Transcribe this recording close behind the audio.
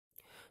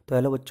तो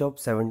हेलो बच्चों, अब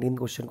 17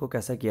 क्वेश्चन को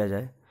कैसा किया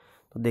जाए।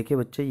 तो देखिए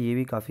बच्चे, ये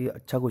भी काफ़ी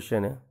अच्छा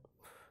क्वेश्चन है।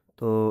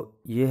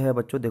 तो ये है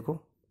बच्चों, देखो,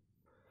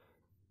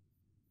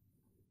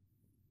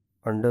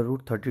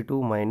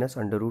 √32 माइनस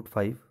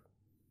 √5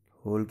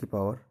 होल की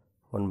पावर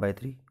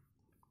 1/3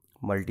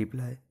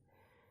 मल्टीप्लाई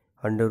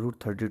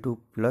 √32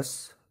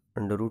 प्लस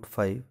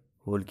 √5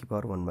 होल की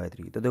पावर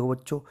 1/3। तो देखो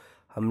बच्चों,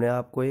 हमने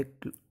आपको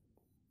एक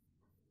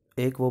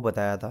वो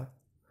बताया था,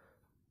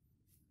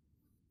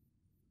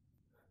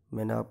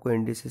 मैंने आपको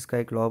इंडिसेस का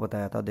एक लॉ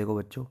बताया था। देखो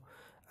बच्चों,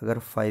 अगर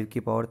 5 की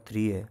पावर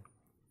 3 है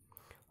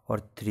और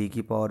 3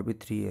 की पावर भी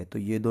 3 है तो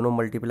ये दोनों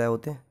मल्टीप्लाई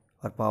होते हैं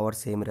और पावर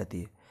सेम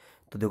रहती है।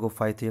 तो देखो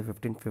 5 3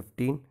 15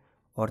 15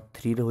 और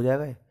 3 हो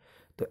जाएगा ये।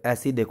 तो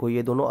ऐसे ही देखो,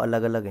 ये दोनों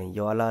अलग अलग हैं,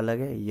 ये वाला अलग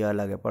है, ये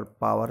अलग है, पर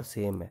पावर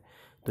सेम है।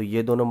 तो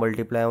ये दोनों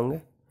मल्टीप्लाई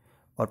होंगे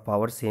और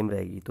पावर सेम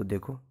रहेगी। तो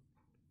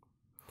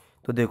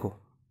देखो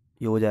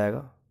ये हो जाएगा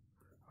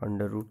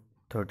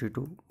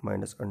 √32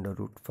 माइनस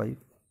 √5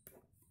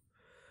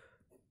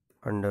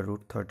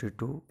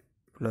 √32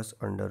 प्लस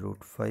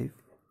 √5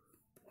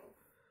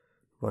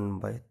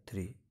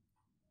 1/3।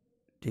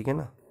 ठीक है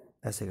ना,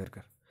 ऐसे कर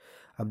कर।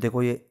 अब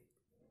देखो, ये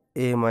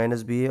a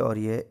माइनस बी है और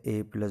ये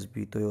a प्लस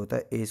बी, तो ये होता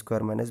है a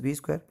square minus B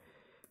square,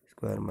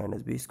 square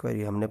minus B square.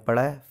 ये हमने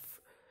पढ़ा है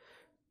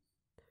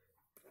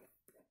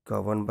का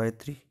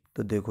 1/3।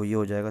 तो देखो ये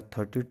हो जाएगा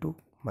 32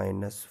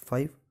 माइनस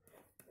 5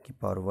 की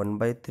पावर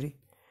 1/3,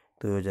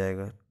 तो ये हो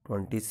जाएगा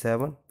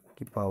 27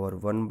 की पावर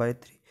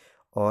 1/3।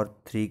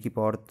 और 3 की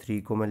पावर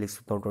 3 को मैं लिख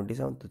सकता हूँ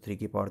 27, तो 3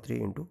 की पावर 3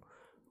 इंटू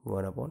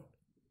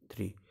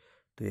 1/3।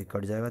 तो ये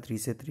कट जाएगा 3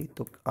 से 3,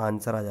 तो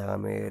आंसर आ जाएगा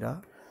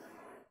मेरा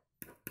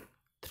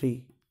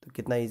 3। तो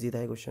कितना इजी था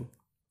ये क्वेश्चन।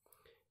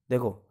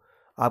 देखो,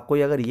 आपको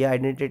अगर ये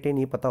आइडेंटिटी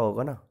नहीं पता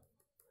होगा ना,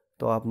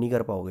 तो आप नहीं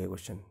कर पाओगे। ये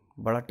क्वेश्चन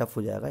बड़ा टफ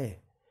हो जाएगा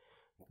ये।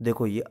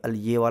 देखो,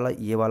 ये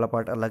वाला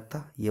पार्ट अलग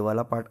था, ये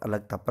वाला पार्ट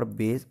अलग था, पर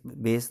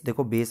बेस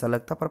देखो, बेस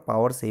अलग था पर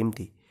पावर सेम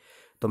थी।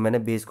 तो मैंने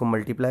बेस को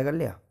मल्टीप्लाई कर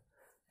लिया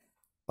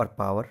और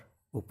पावर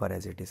ऊपर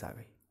एज इट इज़ आ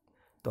गई।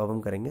 तो अब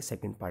हम करेंगे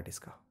सेकंड पार्ट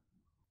इसका।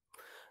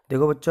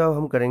 देखो बच्चों, अब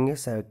हम करेंगे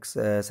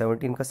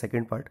 17 का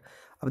सेकंड पार्ट।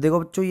 अब देखो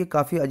बच्चों, ये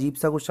काफ़ी अजीब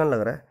सा क्वेश्चन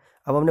लग रहा है।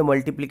 अब हमने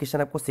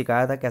मल्टीप्लिकेशन आपको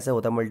सिखाया था कैसे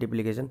होता है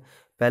मल्टीप्लिकेशन।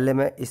 पहले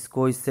मैं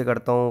इसको इससे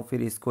करता हूँ,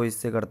 फिर इसको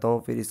इससे करता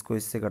हूँ, फिर इसको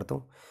इससे करता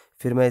हूँ,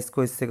 फिर मैं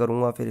इसको इससे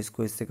करूँगा, फिर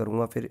इसको इससे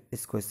करूँगा, फिर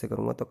इसको इससे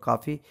करूँगा। तो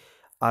काफ़ी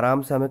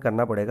आराम से हमें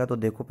करना पड़ेगा। तो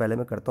देखो, पहले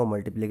मैं करता हूँ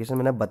मल्टीप्लिकेशन।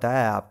 मैंने बताया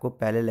है आपको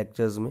पहले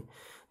लेक्चर्स में,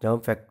 जब हम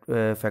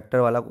फैक्टर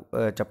वाला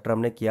चैप्टर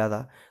हमने किया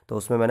था, तो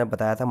उसमें मैंने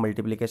बताया था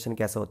मल्टीप्लिकेशन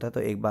कैसे होता है। तो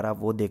एक बार आप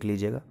वो देख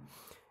लीजिएगा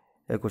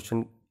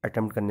क्वेश्चन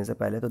अटेम्प्ट करने से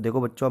पहले। तो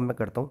देखो बच्चों, अब मैं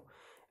करता हूँ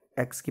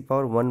x की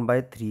पावर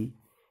 1/3,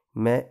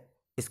 मैं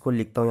इसको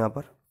लिखता हूँ यहाँ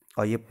पर,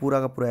 और ये पूरा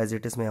का पूरा एज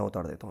इट इज़ मैं यहाँ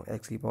उतार देता हूँ।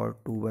 x की पावर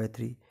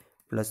 2/3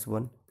 प्लस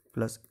 1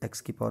 प्लस x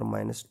की पावर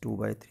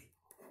 -2/3।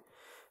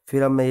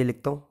 फिर अब मैं ये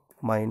लिखता हूँ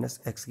माइनस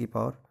x की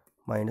पावर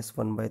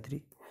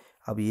 -1/3।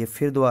 अब ये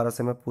फिर दोबारा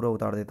से मैं पूरा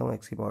उतार देता हूँ,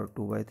 x की पावर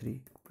 2/3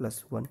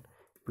 प्लस 1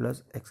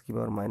 प्लस x की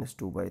पावर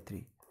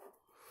 -2/3।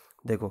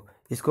 देखो,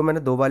 इसको मैंने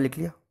 2 बार लिख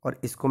लिया और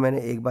इसको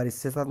मैंने एक बार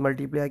इसके साथ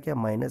मल्टीप्लाई किया,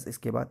 माइनस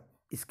इसके बाद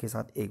इसके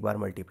साथ एक बार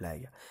मल्टीप्लाई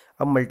किया।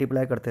 अब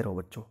मल्टीप्लाई करते रहो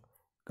बच्चों,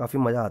 काफ़ी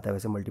मज़ा आता है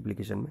वैसे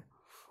मल्टीप्लिकेशन में।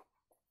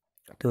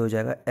 तो हो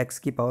जाएगा x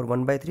की पावर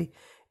 1/3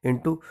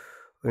 इंटू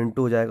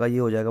इंटू हो जाएगा, ये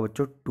हो जाएगा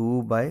बच्चों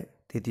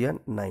 2/3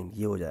 9,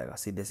 ये हो जाएगा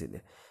सीधे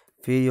सीधे।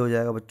 फिर ये हो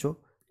जाएगा बच्चों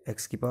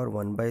x की पावर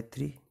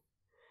 1/3,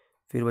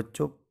 फिर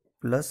बच्चों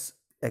प्लस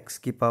x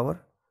की पावर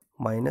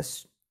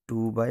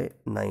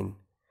 -2/9।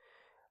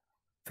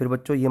 फिर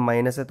बच्चों ये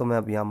माइनस है तो मैं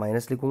अब यहाँ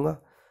माइनस लिखूँगा।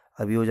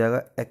 अभी हो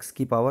जाएगा x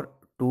की पावर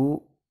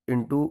 2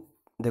 इंटू,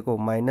 देखो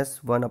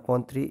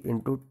 -1/3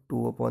 इंटू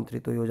 2/3,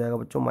 तो ये हो जाएगा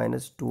बच्चों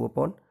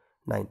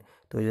 -2/9।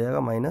 तो ये हो जाएगा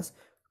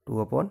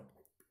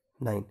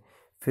 -2/9।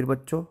 फिर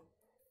बच्चों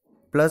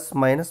plus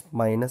minus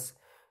minus,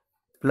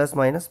 plus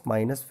minus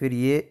minus, फिर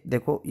ये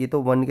देखो, ये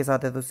तो 1 के साथ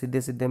है तो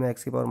सीधे सीधे मैं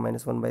x की पावर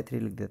 -1/3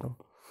 लिख देता हूँ।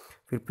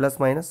 फिर प्लस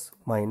माइनस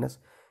माइनस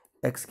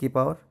x की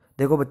पावर,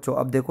 देखो बच्चों,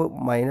 अब देखो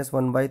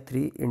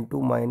 -1/3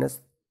 इंटू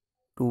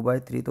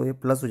 -2/3, तो ये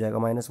प्लस हो जाएगा,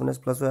 माइनस माइनस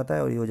प्लस हो जाता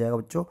है, और ये हो जाएगा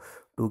बच्चों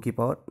 2 की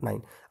पावर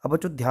 9। अब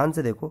बच्चों ध्यान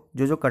से देखो,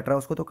 जो जो कट रहा है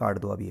उसको तो काट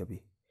दो अभी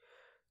अभी।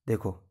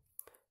 देखो,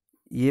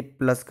 ये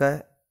प्लस का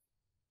है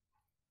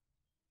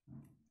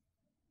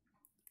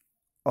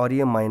और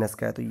ये माइनस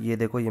का है, तो ये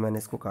देखो, ये मैंने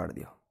इसको काट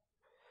दिया।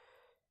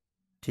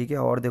 ठीक है,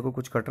 और देखो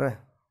कुछ कट रहा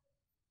है,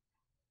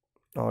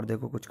 और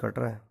देखो कुछ कट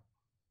रहा है।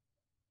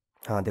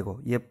 हाँ देखो,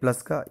 ये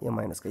प्लस का, ये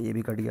माइनस का, ये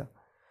भी कट गया।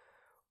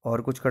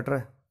 और कुछ कट रहा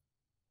है,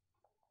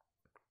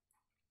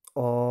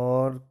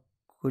 और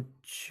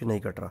कुछ नहीं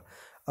कट रहा।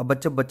 अब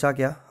बच्चा बचा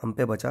क्या हम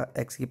पे, बचा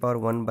x की पावर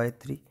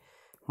 1/3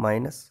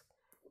 माइनस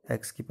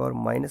x की पावर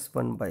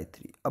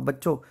 -1/3। अब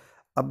बच्चों,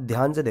 अब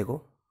ध्यान से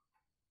देखो,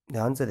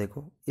 ध्यान से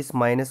देखो, इस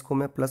माइनस को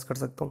मैं प्लस कर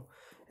सकता हूँ।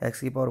 x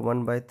की पावर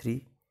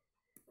 1/3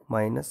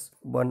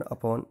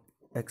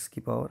 -1/x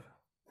की पावर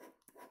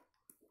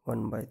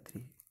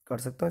 1/3 कर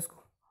सकता हूँ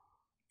इसको,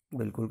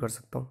 बिल्कुल कर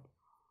सकता हूँ।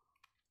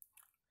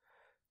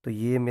 तो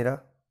ये मेरा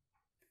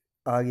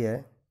आ गया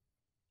है।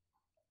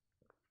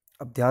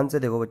 अब ध्यान से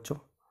देखो बच्चों,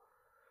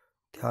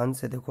 ध्यान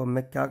से देखो, अब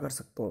मैं क्या कर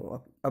सकता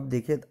हूँ। अब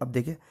देखिए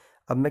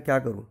अब मैं क्या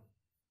करूँ,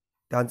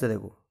 ध्यान से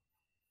देखो।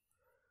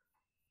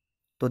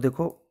 तो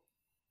देखो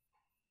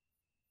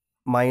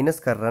माइनस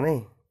कर रहा है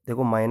नहीं,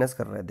 देखो माइनस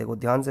कर रहा है, देखो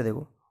ध्यान से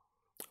देखो,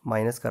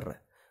 माइनस कर रहा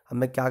है। अब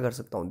मैं क्या कर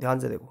सकता हूँ, ध्यान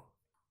से देखो।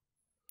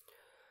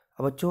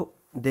 अब बच्चों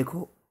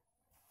देखो,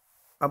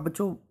 अब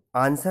जो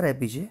आंसर है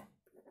पीछे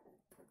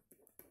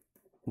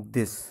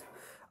दिस,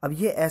 अब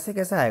ये ऐसे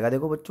कैसे आएगा,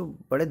 देखो बच्चों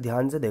बड़े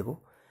ध्यान से देखो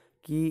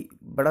कि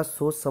बड़ा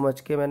सोच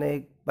समझ के मैंने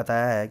एक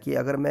बताया है कि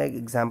अगर मैं एक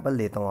एग्जांपल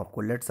देता हूँ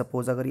आपको, लेट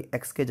सपोज अगर ये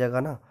x के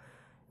जगह ना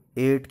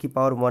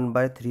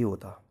 8⁻1/3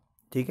 होता,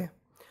 ठीक है,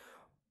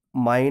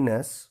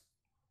 माइनस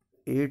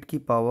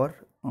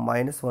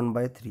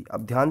 8⁻−1/3।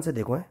 अब ध्यान से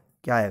देखो है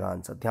क्या आएगा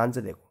आंसर, ध्यान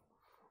से देखो,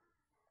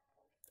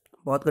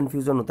 बहुत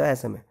कन्फ्यूज़न होता है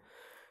ऐसे में।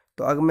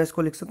 तो अगर मैं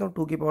इसको लिख सकता हूँ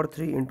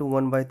 2⁻3 इंटू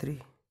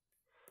 1/3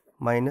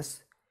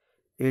 माइनस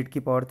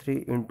 8⁻3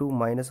 इंटू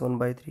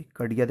 -1/3,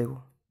 कट गया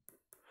देखो।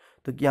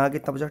 तो यहाँ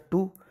कितना बचा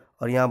 2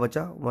 और यहाँ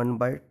बचा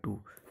 1/2।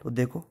 तो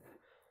देखो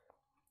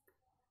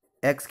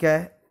x क्या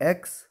है,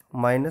 x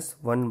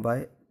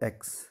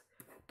 -1/x।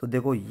 तो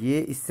देखो ये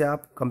इससे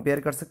आप कंपेयर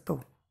कर सकते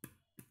हो,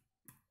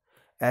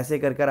 ऐसे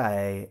कर कर आया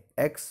है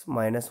x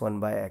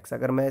 -1/x।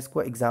 अगर मैं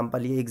इसको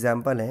एग्जाम्पल, ये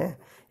एग्जाम्पल है,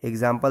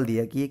 एग्जाम्पल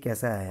दिया कि ये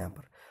कैसे आया है यहाँ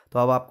पर, तो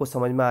अब आपको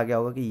समझ में आ गया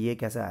होगा कि ये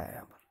कैसे आया है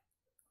यहाँ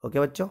पर। ओके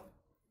बच्चों।